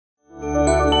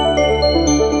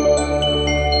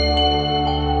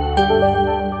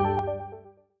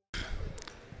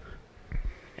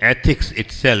ethics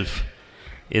itself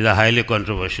is a highly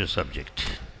controversial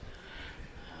subject.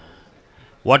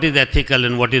 What is ethical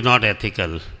and what is not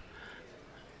ethical,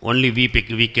 only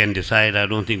we can decide. I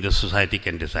don't think the society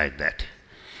can decide that.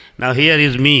 Now here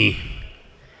is me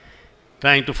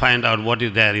trying to find out what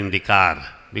is there in the car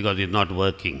because it's not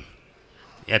working.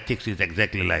 Ethics is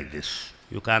exactly like this.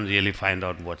 You can't really find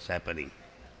out what's happening.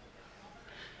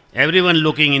 Everyone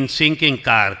looking in sinking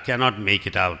car cannot make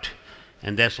it out.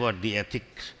 And that's what the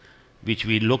ethics which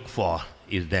we look for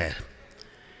is there.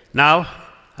 Now,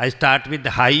 I start with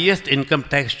the highest income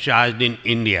tax charged in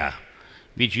India,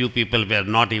 which you people were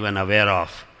not even aware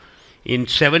of. In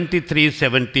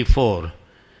 73-74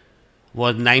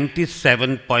 was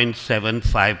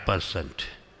 97.75%.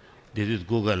 This is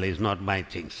Google, it's not my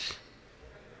things.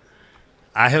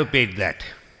 I have paid that.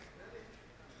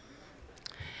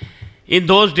 In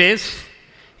those days,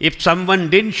 if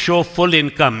someone didn't show full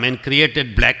income and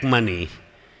created black money,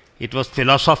 it was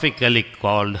philosophically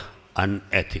called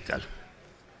unethical.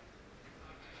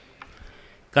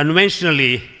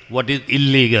 Conventionally, what is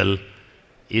illegal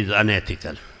is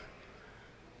unethical.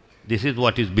 This is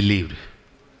what is believed.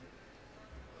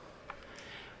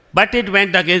 But it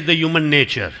went against the human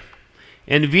nature.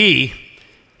 And we,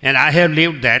 and I have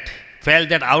lived that, felt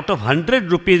that out of 100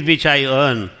 rupees which I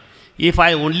earn, if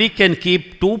I only can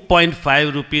keep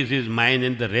 2.5 rupees is mine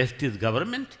and the rest is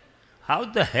government, how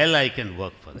the hell I can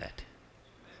work for that?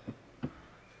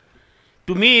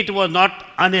 To me, it was not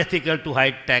unethical to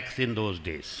hide tax in those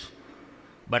days.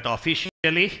 But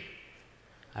officially,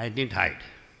 I didn't hide.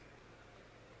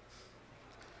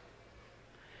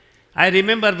 I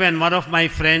remember when one of my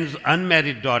friend's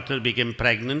unmarried daughter became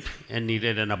pregnant and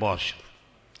needed an abortion.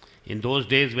 In those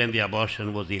days when the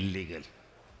abortion was illegal.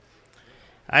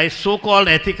 I so-called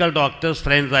ethical doctors,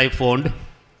 friends I phoned,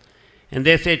 and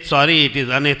they said, sorry, it is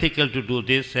unethical to do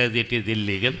this as it is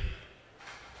illegal.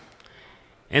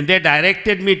 And they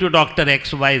directed me to Dr.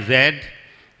 XYZ.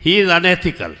 He is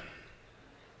unethical.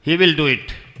 He will do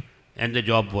it. And the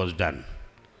job was done.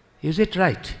 Is it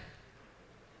right?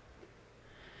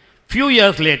 Few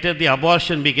years later, the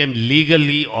abortion became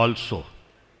legally also.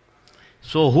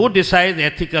 So who decides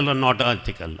ethical or not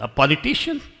ethical? A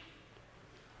politician?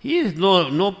 He has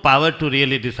no power to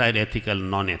really decide ethical,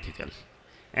 non-ethical.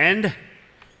 And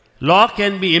law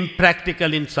can be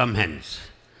impractical in some hands.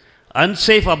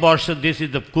 Unsafe abortion, this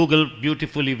is the Google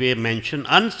beautifully way mentioned.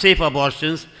 Unsafe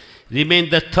abortions remain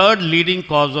the third leading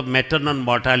cause of maternal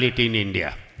mortality in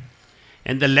India.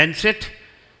 And the Lancet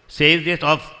says that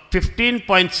of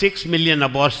 15.6 million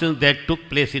abortions that took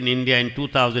place in India in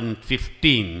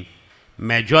 2015,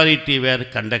 majority were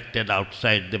conducted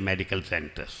outside the medical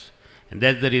centers. And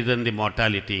that's the reason the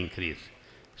mortality increased.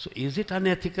 So is it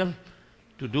unethical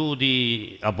to do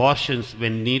the abortions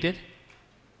when needed?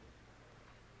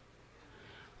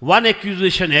 One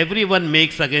accusation everyone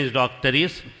makes against doctors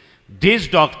is, these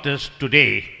doctors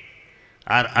today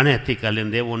are unethical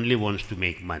and they only want to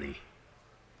make money.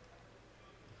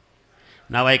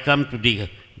 Now I come to the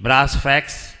brass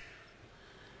facts.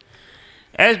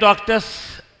 As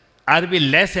doctors, are we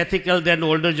less ethical than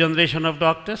older generation of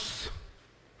doctors?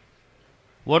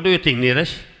 What do you think,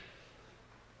 Neeraj?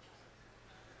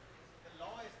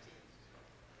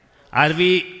 Are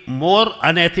we more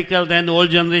unethical than the old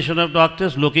generation of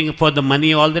doctors looking for the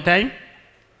money all the time?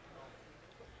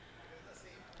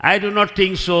 I do not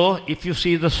think so if you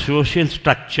see the social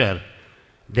structure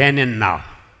then and now.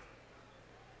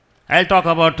 I'll talk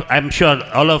about, I'm sure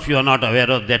all of you are not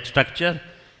aware of that structure.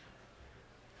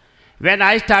 When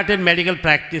I started medical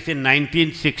practice in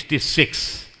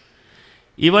 1966,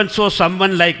 even so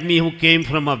someone like me who came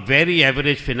from a very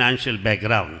average financial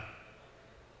background,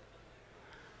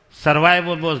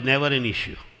 survival was never an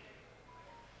issue.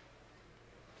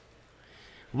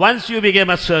 Once you became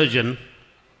a surgeon,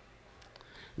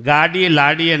 Gadi,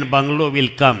 Ladi and Bungalow will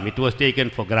come. It was taken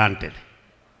for granted.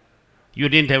 You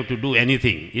didn't have to do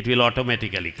anything. It will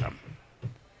automatically come.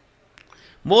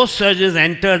 Most surgeons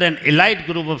entered an elite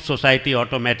group of society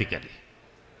automatically.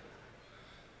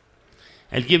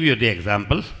 I'll give you the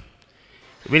example.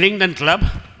 Willingdon Club,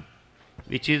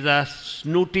 which is a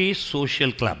snooty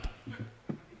social club,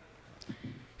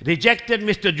 rejected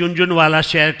Mr. Junjunwala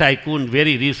share tycoon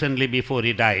very recently before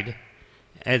he died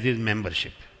as his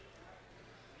membership.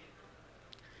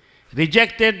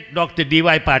 Rejected Dr.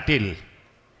 D.Y. Patil,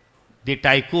 the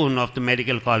tycoon of the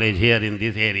medical college here in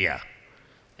this area,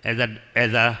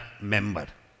 as a member.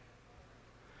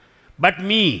 But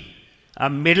me, a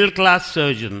middle class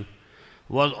surgeon,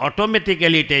 was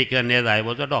automatically taken as I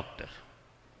was a doctor.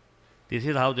 This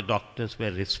is how the doctors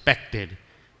were respected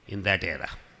in that era.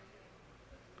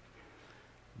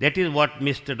 That is what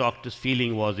Mr. Doctor's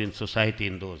feeling was in society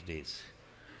in those days.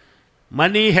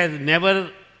 Money has never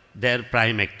their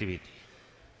prime activity.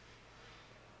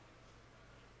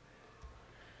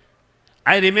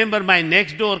 I remember my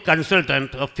next door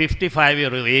consultant of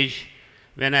 55-year age,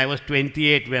 when I was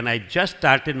 28, when I just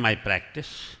started my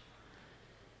practice,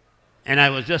 and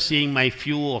I was just seeing my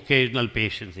few occasional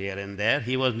patients here and there.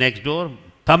 He was next door,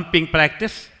 thumping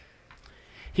practice.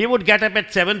 He would get up at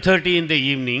 7:30 in the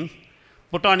evening,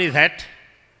 put on his hat,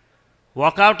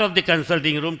 walk out of the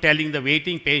consulting room telling the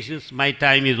waiting patients, my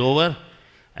time is over,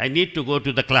 I need to go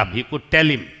to the club. He could tell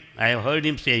him, I have heard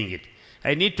him saying it,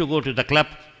 I need to go to the club,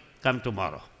 come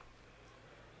tomorrow.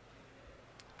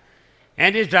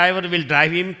 And his driver will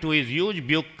drive him to his huge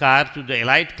Buick car to the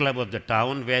elite club of the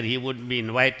town, where he would be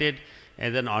invited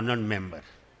as an honored member.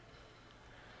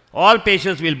 All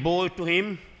patients will bow to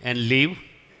him and leave,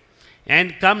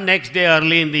 and come next day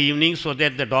early in the evening, so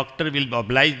that the doctor will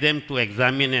oblige them to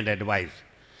examine and advise,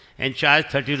 and charge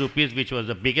 30 rupees, which was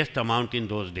the biggest amount in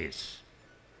those days.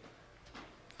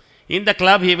 In the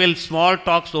club, he will small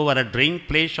talks over a drink,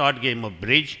 play short game of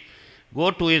bridge, go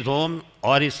to his home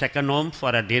or his second home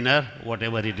for a dinner,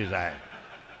 whatever he desired.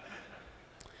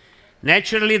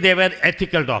 Naturally, they were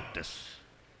ethical doctors.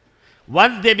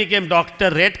 Once they became doctor,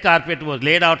 red carpet was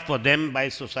laid out for them by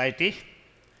society.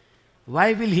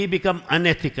 Why will he become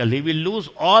unethical? He will lose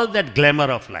all that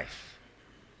glamour of life.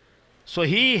 So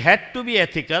he had to be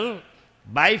ethical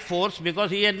by force,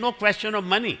 because he had no question of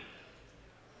money.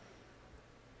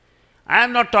 I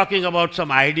am not talking about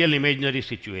some ideal imaginary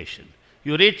situation.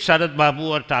 You read Sharad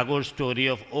Babu or Tagore's story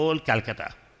of old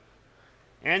Calcutta,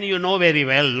 and you know very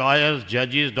well lawyers,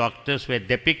 judges, doctors were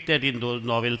depicted in those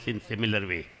novels in similar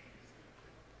way.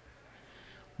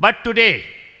 But today,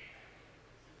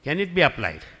 can it be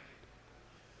applied?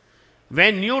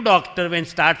 When new doctor, when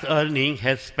starts earning,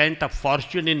 has spent a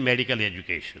fortune in medical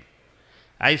education.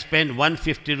 I spend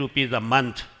 150 rupees a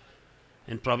month,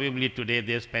 and probably today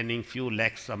they are spending few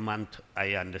lakhs a month,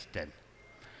 I understand.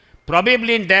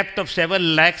 Probably in depth of several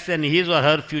lakhs, and his or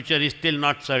her future is still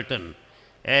not certain,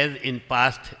 as in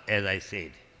past, as I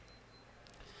said.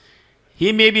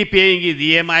 He may be paying his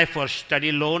EMI for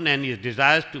study loan and his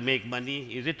desires to make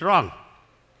money. Is it wrong?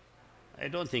 I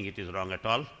don't think it is wrong at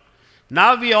all.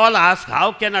 Now we all ask,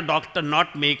 how can a doctor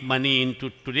not make money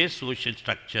into today's social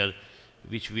structure,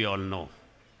 which we all know?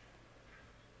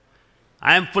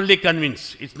 I am fully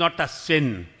convinced it's not a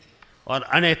sin or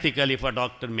unethical if a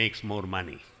doctor makes more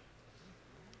money.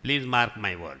 Please mark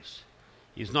my words.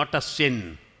 It's not a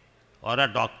sin or a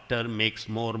doctor makes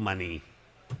more money.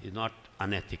 It's not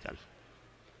unethical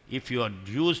if you are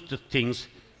used to things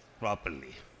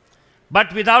properly.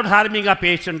 But without harming a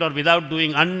patient or without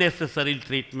doing unnecessary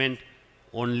treatment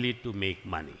only to make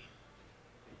money.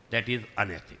 That is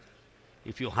unethical.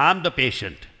 If you harm the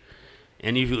patient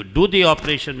and if you do the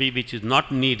operation which is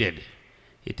not needed,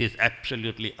 it is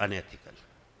absolutely unethical.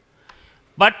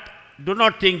 But do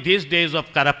not think these days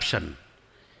of corruption,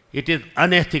 it is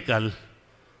unethical.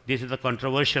 This is the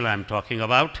controversial I am talking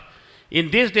about. In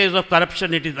these days of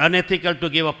corruption, it is unethical to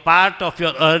give a part of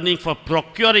your earning for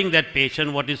procuring that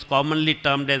patient, what is commonly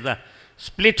termed as a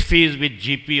split fees with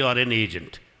GP or an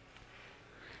agent,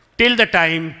 till the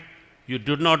time you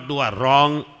do not do a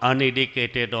wrong,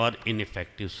 uneducated or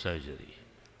ineffective surgery.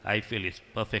 I feel it's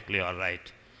perfectly all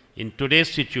right. In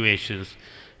today's situations,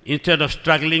 instead of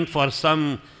struggling for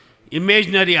some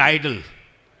imaginary idol,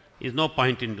 is no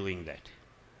point in doing that.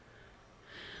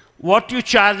 What you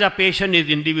charge a patient is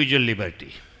individual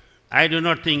liberty. I do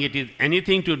not think it is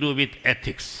anything to do with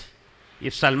ethics.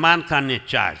 If Salman Khan can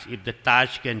charge, if the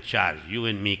Taj can charge, you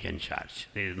and me can charge.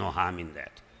 There is no harm in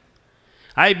that.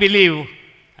 I believe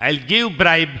I'll give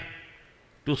bribe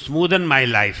to smoothen my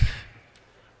life,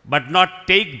 but not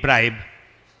take bribe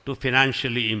to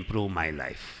financially improve my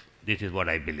life. This is what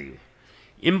I believe.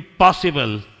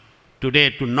 Impossible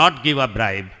today to not give a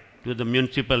bribe to the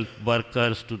municipal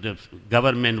workers, to the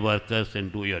government workers,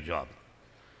 and do your job.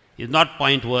 It's not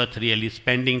point worth really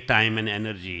spending time and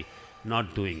energy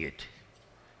not doing it.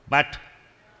 But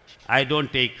I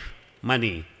don't take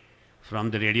money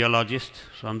from the radiologist,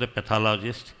 from the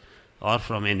pathologist, or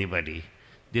from anybody.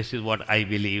 This is what I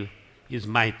believe is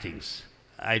my things.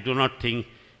 I do not think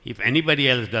if anybody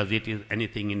else does it, is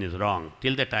anything in is wrong,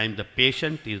 till the time the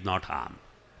patient is not harmed.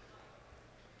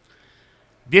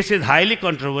 This is highly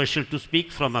controversial to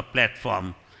speak from a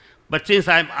platform, but since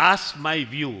I am asked my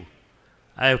view,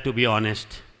 I have to be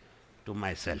honest to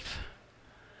myself.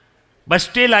 But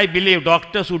still I believe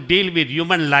doctors who deal with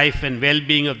human life and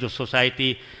well-being of the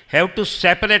society have to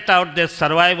separate out their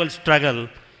survival struggle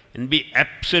and be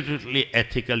absolutely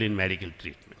ethical in medical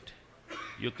treatment.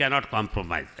 You cannot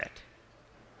compromise that.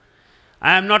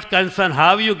 I am not concerned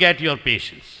how you get your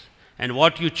patients and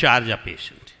what you charge a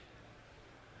patient.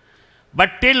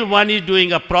 But till one is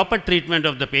doing a proper treatment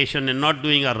of the patient and not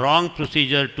doing a wrong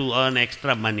procedure to earn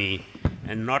extra money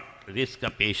and not risk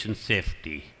a patient's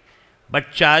safety,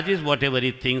 but charges whatever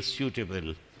he thinks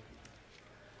suitable.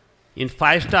 In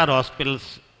 5-star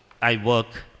hospitals I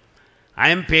work, I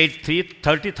am paid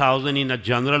 30,000 in a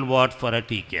general ward for a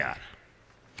TKR.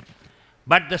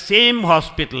 But the same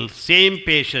hospital, same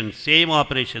patient, same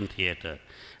operation theatre,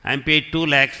 I am paid 2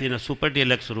 lakhs in a super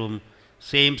deluxe room,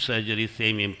 same surgery,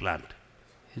 same implant.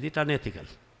 Is it unethical?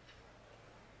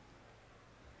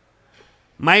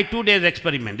 My 2 days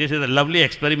experiment, this is a lovely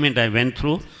experiment I went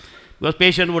through, because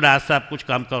patient would ask, "Sahab, kuch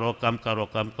kam karo, kam karo,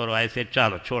 kam karo." I said,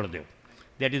 "Chalo, chhod do."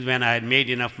 That is when I had made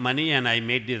enough money and I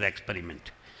made this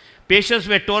experiment. Patients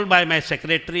were told by my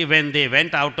secretary when they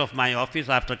went out of my office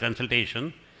after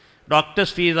consultation,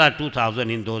 doctor's fees are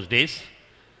 2,000 in those days.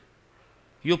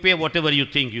 You pay whatever you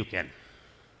think you can.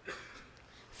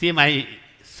 See my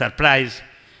surprise.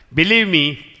 Believe me,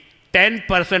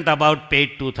 10% about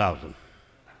paid 2,000.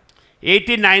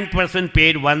 89%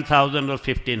 paid 1,000 or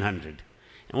 1,500.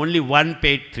 Only one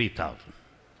paid 3,000.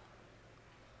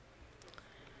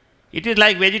 It is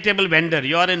like vegetable vendor.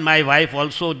 You and my wife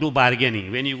also do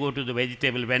bargaining. When you go to the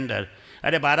vegetable vendor,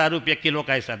 अरे 12 रुपये kilo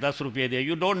का ऐसा 10 रुपये दे.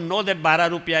 You don't know that 12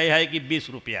 रुपया है कि 20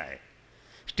 रुपया है.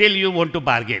 Still you want to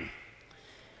bargain.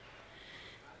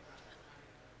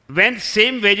 When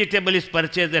same vegetable is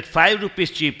purchased at 5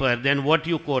 rupees cheaper than what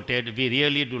you quoted, we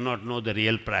really do not know the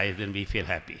real price and we feel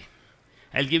happy.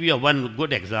 I'll give you one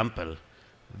good example.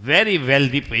 Very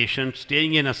wealthy patient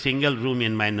staying in a single room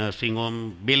in my nursing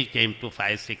home, bill came to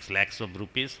 5-6 lakhs of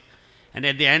rupees, and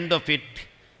at the end of it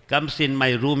comes in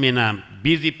my room in a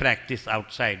busy practice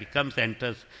outside. He comes,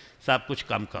 enters, "Sahab, kuch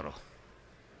kam karo."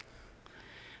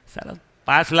 Sir,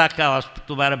 5 lakh का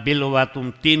तुम्हारा bill हुआ,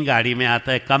 तुम 3 गाड़ी में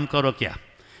आता है, कम करो क्या?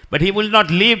 But he will not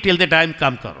leave till the time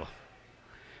kam karo.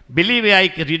 Believe me,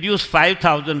 I reduced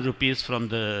 5,000 rupees from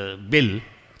the bill.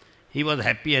 He was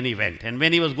happy and he went. And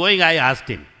when he was going, I asked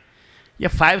him, "ये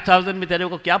 5,000 में तेरे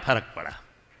को क्या फर्क पड़ा?"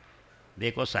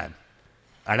 देखो साहब,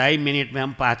 2.5 minute में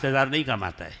हम 5,000 नहीं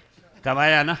कमाता है.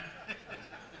 कमाया ना?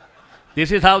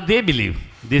 This is how they believe.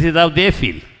 This is how they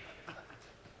feel.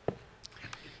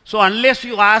 So unless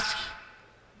you ask,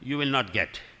 you will not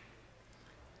get.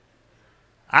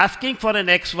 Asking for an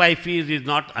XY fees is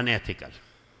not unethical.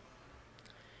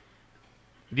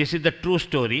 This is the true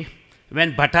story.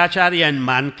 When Bhattacharya and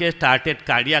Manke started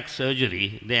cardiac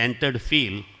surgery, they entered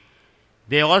field,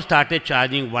 they all started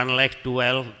charging 1 lakh,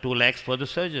 2 lakhs for the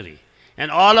surgery.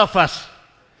 And all of us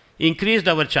increased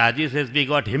our charges as we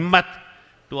got himmat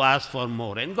to ask for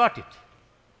more and got it.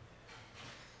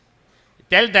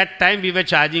 Till that time we were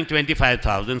charging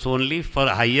 25,000 only for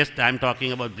highest. I am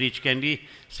talking about breech candy,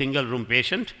 single room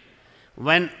patient.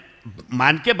 When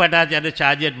Manke Bhattacharya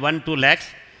charged 1-2 lakhs,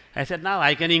 I said, now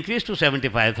I can increase to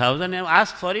 75,000 and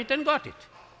asked for it and got it.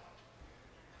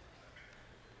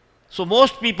 So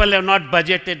most people have not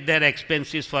budgeted their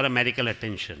expenses for a medical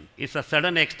attention. It's a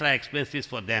sudden extra expenses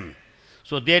for them.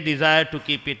 So they desire to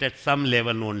keep it at some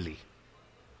level only.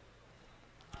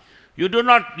 You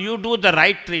do the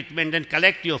right treatment and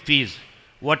collect your fees.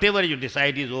 Whatever you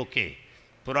decide is okay,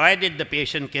 provided the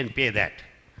patient can pay that.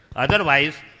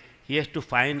 Otherwise, he has to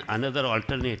find another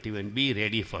alternative and be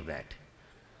ready for that.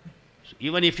 So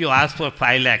even if you ask for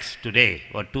 5 lakhs today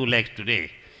or 2 lakhs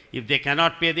today, if they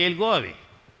cannot pay, they'll go away.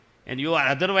 And you are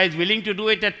otherwise willing to do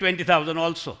it at 20,000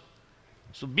 also.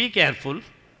 So be careful,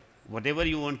 whatever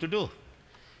you want to do.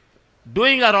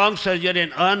 Doing a wrong surgery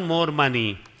and earn more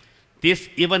money, this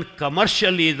even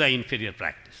commercially is an inferior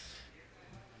practice.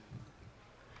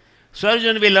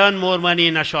 Surgeon will earn more money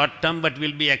in a short term, but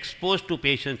will be exposed to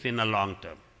patients in a long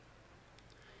term.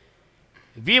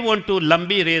 We want to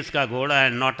lambi race ka ghoda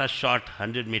and not a short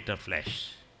 100-meter flash.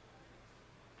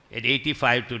 At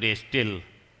 85 today still,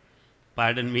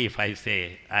 pardon me if I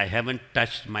say, I haven't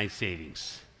touched my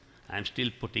savings. I'm still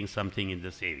putting something in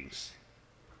the savings.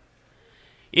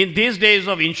 In these days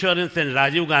of insurance and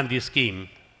Rajiv Gandhi scheme,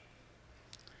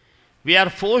 we are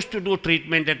forced to do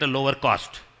treatment at a lower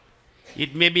cost.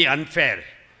 It may be unfair,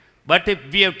 but if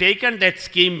we have taken that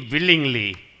scheme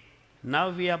willingly, now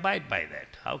we abide by that.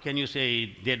 How can you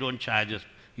say they don't charge us?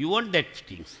 You want that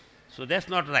things. So that's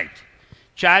not right.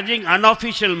 Charging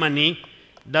unofficial money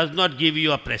does not give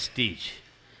you a prestige.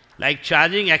 Like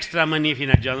charging extra money in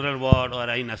a general ward or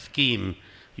in a scheme,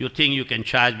 you think you can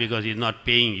charge because he's not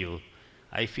paying you.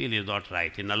 I feel is not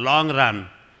right. In the long run,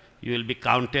 you will be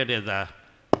counted as a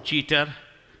cheater,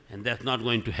 and that's not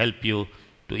going to help you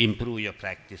to improve your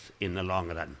practice in the long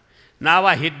run. Now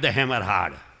I hit the hammer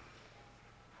hard.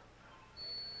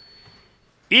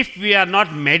 If we are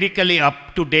not medically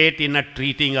up to date in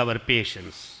treating our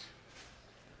patients,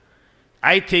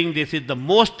 I think this is the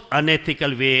most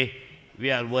unethical way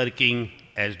we are working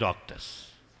as doctors.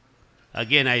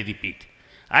 Again, I repeat,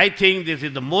 I think this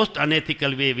is the most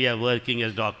unethical way we are working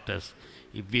as doctors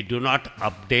if we do not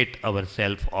update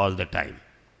ourselves all the time.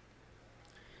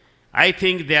 I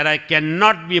think there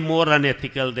cannot be more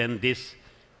unethical than this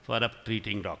for a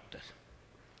treating doctor.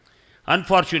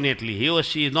 Unfortunately, he or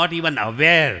she is not even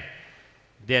aware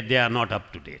that they are not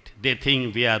up to date. They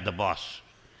think we are the boss.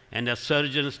 And a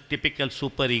surgeon's typical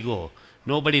superego,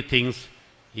 nobody thinks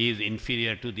he is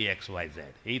inferior to the XYZ.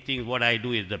 He thinks what I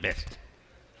do is the best.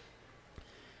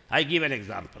 I give an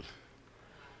example.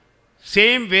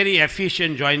 Same very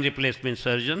efficient joint replacement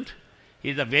surgeon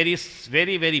is a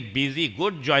very busy,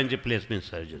 good joint replacement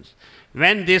surgeon.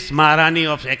 When this Maharani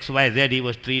of XYZ he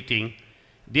was treating,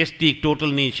 this the total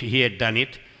knee he had done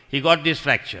it, he got this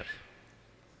fracture.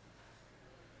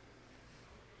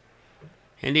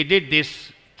 And he did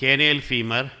this canal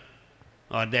femur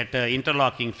or that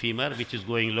interlocking femur which is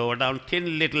going lower down,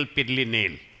 thin little piddly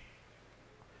nail.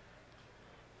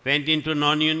 Went into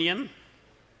non-union.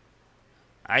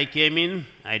 I came in,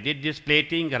 I did this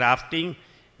plating, grafting.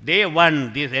 Day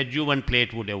one, this adjuvant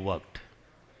plate would have worked.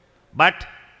 But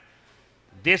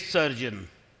this surgeon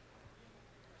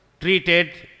treated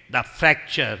the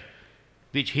fracture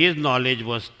which his knowledge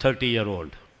was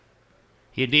 30-year-old.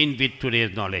 He didn't with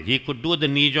today's knowledge. He could do the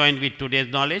knee joint with today's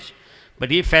knowledge,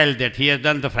 but he felt that he has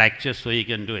done the fracture so he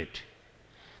can do it.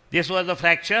 This was a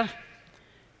fracture,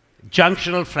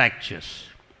 junctional fractures,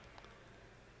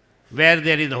 where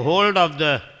there is a hold of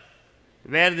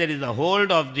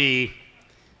the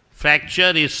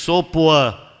fracture is so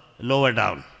poor lower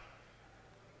down.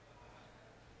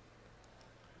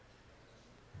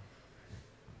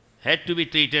 Had to be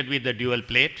treated with the dual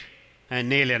plate, a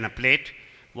nail and a plate.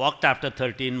 Walked after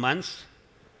 13 months.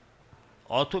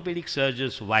 Orthopedic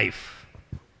surgeon's wife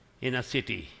in a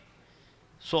city.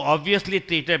 So obviously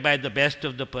treated by the best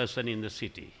of the person in the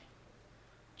city.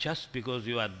 Just because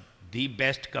you are the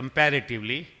best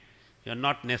comparatively, you are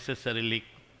not necessarily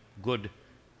good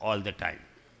all the time.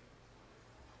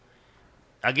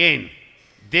 Again,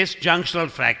 this junctional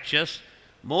fractures,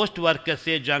 most workers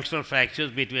say junctional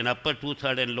fractures between upper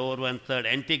 2/3 and lower 1/3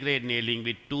 antegrade nailing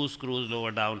with 2 screws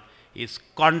lower down is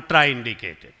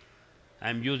contraindicated. I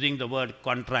am using the word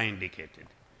contraindicated.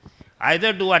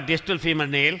 Either do a distal femur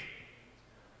nail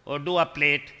or do a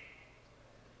plate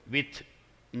with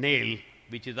nail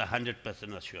which is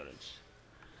 100% assurance.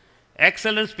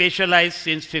 Excellent specialized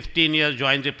since 15 years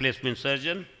joint replacement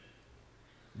surgeon,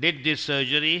 did this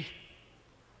surgery,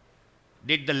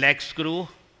 did the leg screw,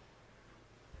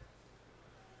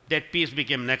 that piece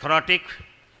became necrotic,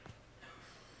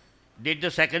 did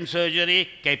the second surgery,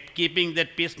 kept keeping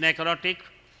that piece necrotic,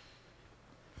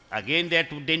 again that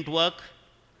didn't work.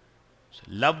 So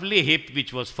lovely hip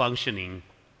which was functioning,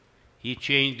 he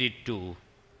changed it to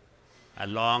a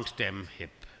long stem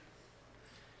hip.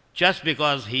 Just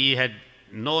because he had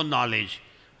no knowledge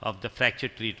of the fracture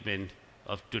treatment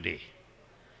of today.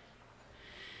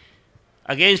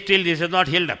 Again, still this is not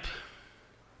healed up.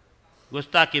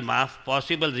 Gustaki maaf,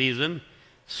 possible reason,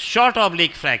 short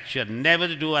oblique fracture,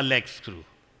 never do a leg screw.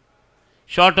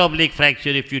 Short oblique fracture,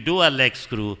 if you do a leg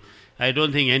screw, I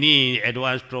don't think any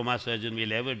advanced trauma surgeon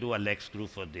will ever do a leg screw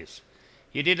for this.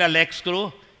 He did a leg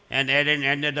screw and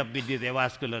ended up with this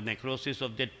avascular necrosis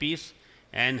of that piece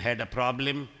and had a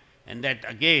problem. And that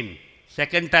again,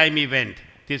 second time he went,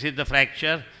 this is the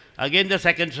fracture, again the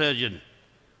second surgeon.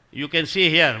 You can see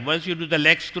here, once you do the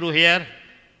leg screw here,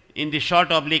 in the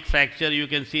short oblique fracture, you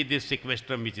can see this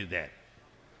sequestrum which is there.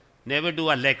 Never do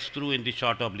a leg screw in the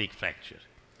short oblique fracture.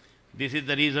 This is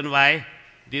the reason why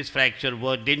this fracture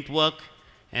didn't work.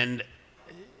 And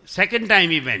second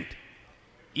time he went,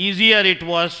 easier it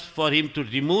was for him to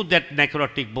remove that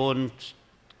necrotic bone,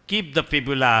 keep the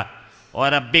fibula or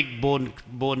a big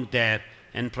bone there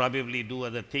and probably do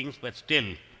other things, but still,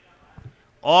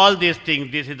 all these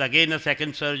things, this is again a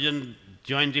second surgeon,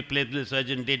 joint replacement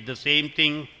surgeon did the same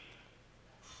thing.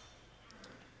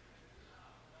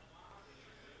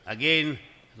 Again,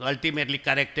 ultimately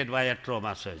corrected by a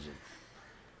trauma surgeon.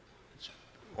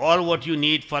 All what you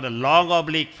need for a long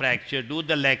oblique fracture, do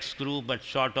the leg screw, but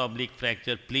short oblique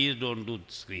fracture, please don't do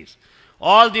squeeze.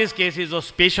 All these cases of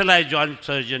specialized joint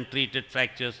surgeon treated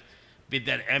fractures with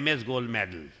their MS gold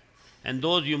medal. And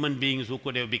those human beings who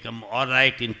could have become all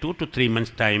right in 2 to 3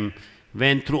 months' time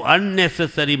went through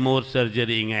unnecessary more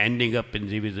surgery and ending up in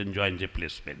revision joint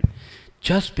replacement.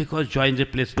 Just because joint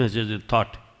replacement surgeon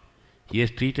thought he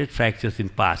has treated fractures in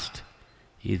past,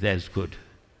 he is as good.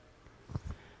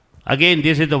 Again,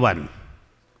 this is the one.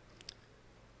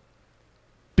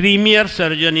 Premier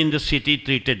surgeon in the city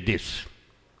treated this.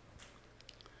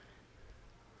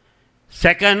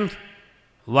 Second,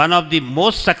 one of the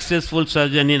most successful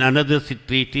surgeon in another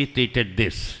city treated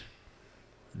this.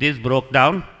 This broke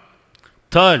down.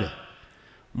 Third,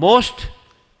 most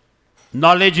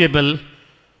knowledgeable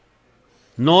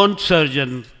known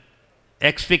surgeon,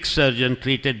 ex-fix surgeon,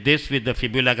 treated this with the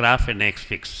fibula graft and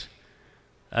ex-fix.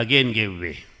 Again gave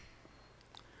way.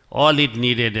 All it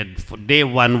needed at day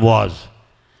one was,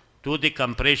 to the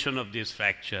compression of this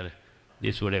fracture,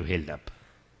 this would have held up.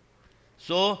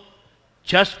 So,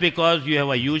 just because you have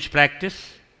a huge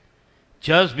practice,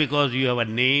 just because you have a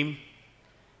name,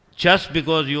 just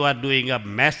because you are doing a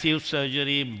massive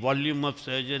surgery, volume of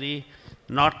surgery,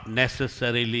 not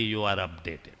necessarily you are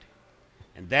updated.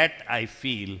 And that, I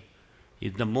feel,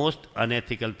 is the most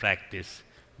unethical practice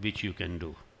which you can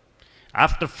do.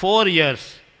 After 4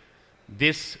 years,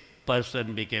 this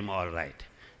person became all right.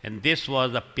 And this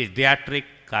was a pediatric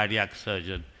cardiac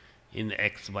surgeon in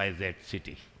XYZ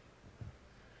city.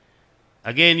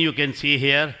 Again, you can see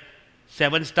here,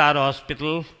 7-star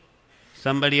hospital,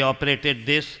 somebody operated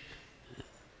this,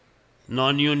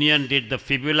 non-union did the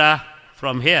fibula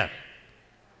from here,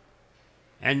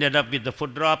 ended up with the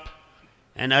foot drop,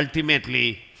 and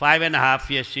ultimately 5.5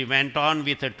 years she went on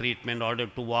with her treatment in order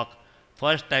to walk.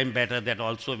 First time better, that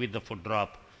also with the foot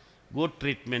drop. Good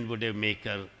treatment would have made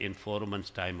her in 4 months'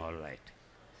 time all right.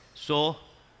 So,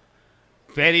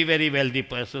 very, very wealthy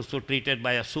person, so treated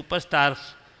by a superstar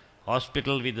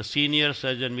hospital with a senior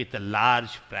surgeon with a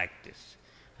large practice.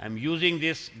 I am using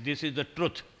this is the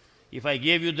truth. If I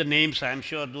gave you the names, I am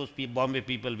sure those Bombay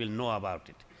people will know about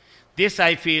it. This,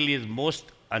 I feel, is most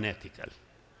unethical.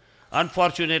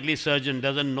 Unfortunately, surgeon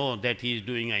doesn't know that he is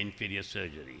doing an inferior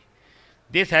surgery.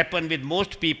 This happens with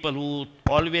most people who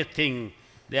always think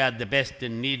they are the best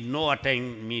and need no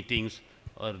attend meetings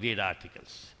or read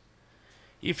articles.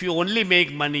 If you only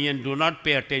make money and do not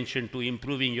pay attention to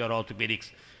improving your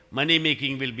orthopedics, money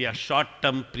making will be a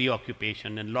short-term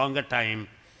preoccupation, and longer time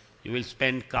you will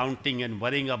spend counting and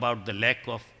worrying about the lack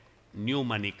of new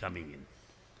money coming in.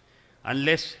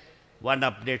 Unless one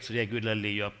updates regularly,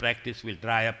 your practice will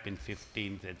dry up in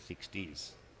 15s and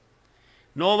 60s.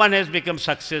 No one has become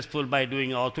successful by doing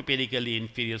orthopedically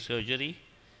inferior surgery.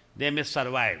 They may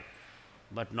survive,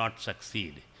 but not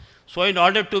succeed. So in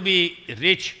order to be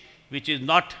rich, which is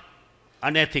not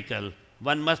unethical,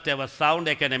 one must have a sound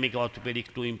academic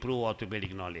orthopedics to improve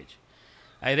orthopedic knowledge.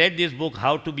 I read this book,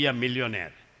 How to Be a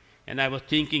Millionaire, and I was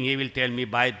thinking he will tell me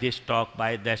buy this stock,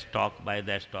 buy that stock, buy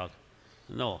that stock.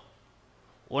 No.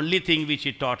 Only thing which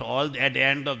he taught at the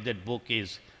end of that book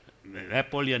is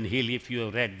Napoleon Hill, if you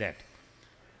have read that.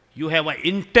 You have an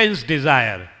intense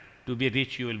desire to be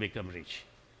rich, you will become rich.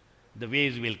 The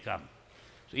ways will come.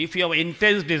 So if you have an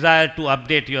intense desire to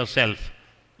update yourself,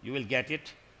 you will get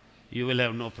it. You will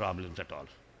have no problems at all.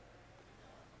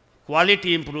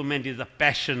 Quality improvement is a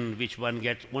passion which one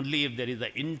gets only if there is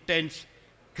an intense,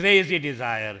 crazy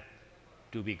desire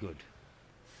to be good.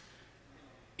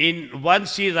 One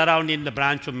sees around in the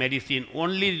branch of medicine,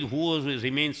 only who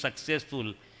remain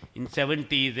successful in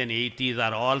 70s and 80s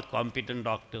are all competent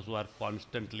doctors who are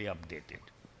constantly updated.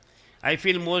 I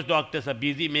feel most doctors are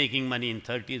busy making money in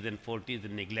 30s and 40s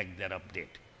and neglect their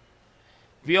update.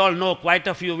 We all know quite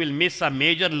a few will miss a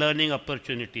major learning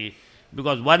opportunity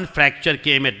because one fracture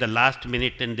came at the last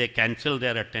minute and they cancelled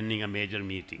their attending a major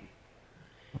meeting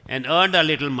and earned a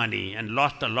little money and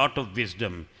lost a lot of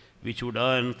wisdom which would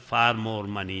earn far more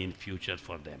money in future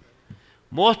for them.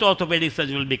 Most orthopedic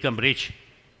surgeons will become rich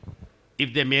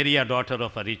if they marry a daughter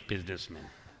of a rich businessman,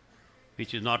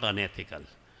 which is not unethical.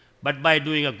 But by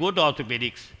doing a good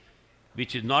orthopedics,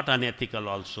 which is not unethical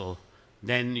also,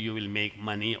 then you will make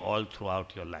money all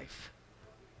throughout your life.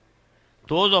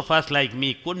 Those of us like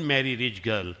me couldn't marry rich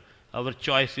girl. Our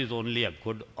choice is only a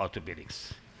good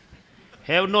orthopedics.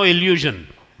 Have no illusion.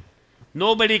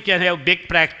 Nobody can have big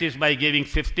practice by giving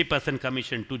 50%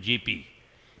 commission to GP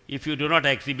if you do not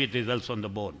exhibit results on the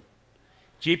bone.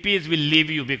 GPs will leave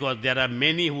you because there are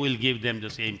many who will give them the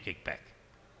same kickback.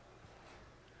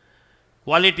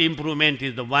 Quality improvement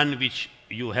is the one which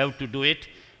you have to do it.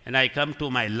 And I come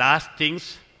to my last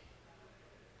things.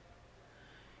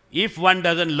 If one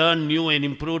doesn't learn new and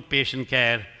improved patient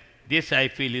care, this I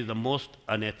feel is the most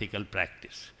unethical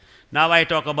practice. Now I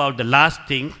talk about the last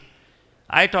thing.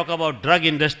 I talk about drug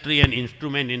industry and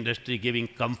instrument industry giving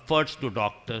comforts to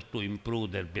doctors to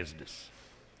improve their business,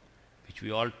 which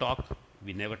we all talk,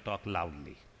 we never talk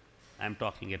loudly. I'm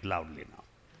talking it loudly now.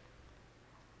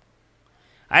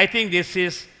 I think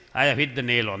I have hit the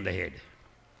nail on the head.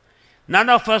 None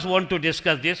of us want to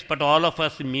discuss this, but all of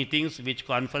us in meetings, which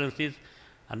conferences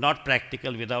are not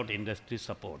practical without industry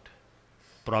support.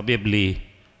 Probably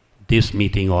this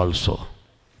meeting also.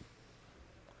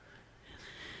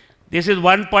 This is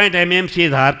one point MMC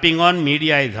is harping on,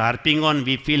 media is harping on.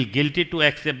 We feel guilty to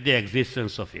accept the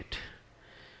existence of it.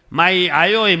 My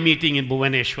IOA meeting in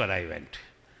Bhubaneswar I went,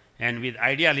 and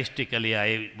idealistically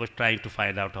I was trying to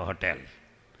find out a hotel.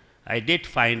 I did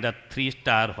find a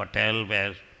 3-star hotel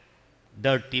where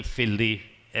dirty, filthy,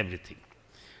 everything.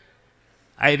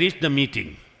 I reached the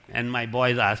meeting and my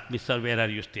boys asked me, sir, where are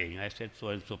you staying? I said, so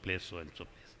and so place, so and so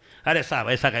place. Arey sahab,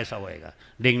 aisa kaisa hoega?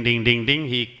 Ding, ding, ding, ding.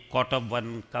 He caught up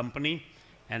one company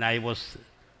and I was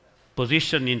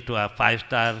positioned into a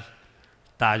 5-star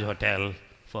Taj hotel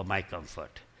for my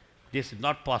comfort. This is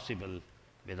not possible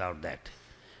without that.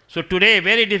 So today,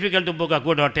 very difficult to book a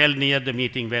good hotel near the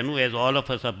meeting venue, as all of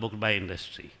us are booked by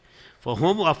industry, for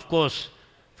whom, of course,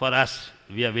 for us,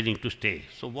 we are willing to stay.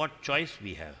 So what choice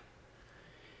we have?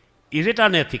 Is it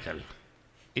unethical?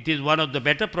 It is one of the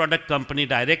better product company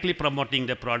directly promoting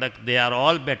the product. They are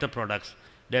all better products.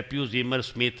 Depew, Zimmer,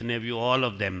 Smith, Neveu, all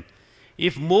of them.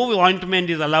 If Move ointment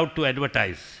is allowed to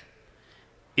advertise,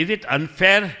 is it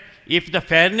unfair if the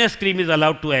fairness cream is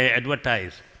allowed to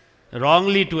advertise,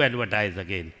 wrongly to advertise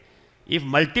again? If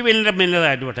multi-mineral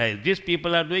advertise, these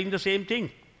people are doing the same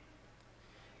thing.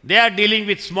 They are dealing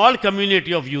with small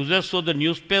community of users, so the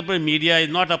newspaper media is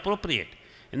not appropriate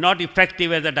and not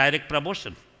effective as a direct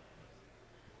promotion.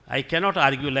 I cannot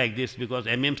argue like this because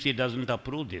MMC doesn't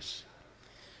approve this.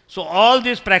 So all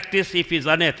this practice, if is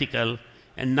unethical,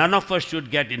 and none of us should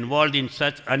get involved in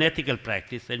such unethical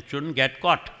practice and shouldn't get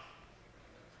caught.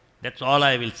 That's all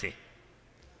I will say.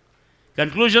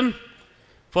 Conclusion,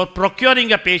 for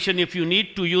procuring a patient, if you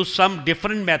need to use some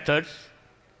different methods,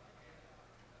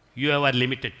 you have a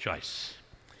limited choice.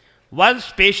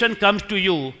 Once patient comes to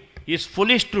you, it's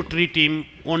foolish to treat him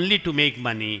only to make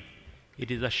money.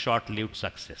 It is a short-lived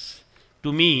success.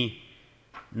 To me,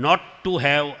 not to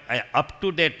have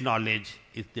up-to-date knowledge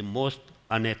is the most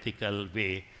unethical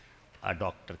way a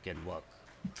doctor can work.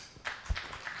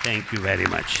 Thank you very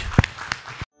much.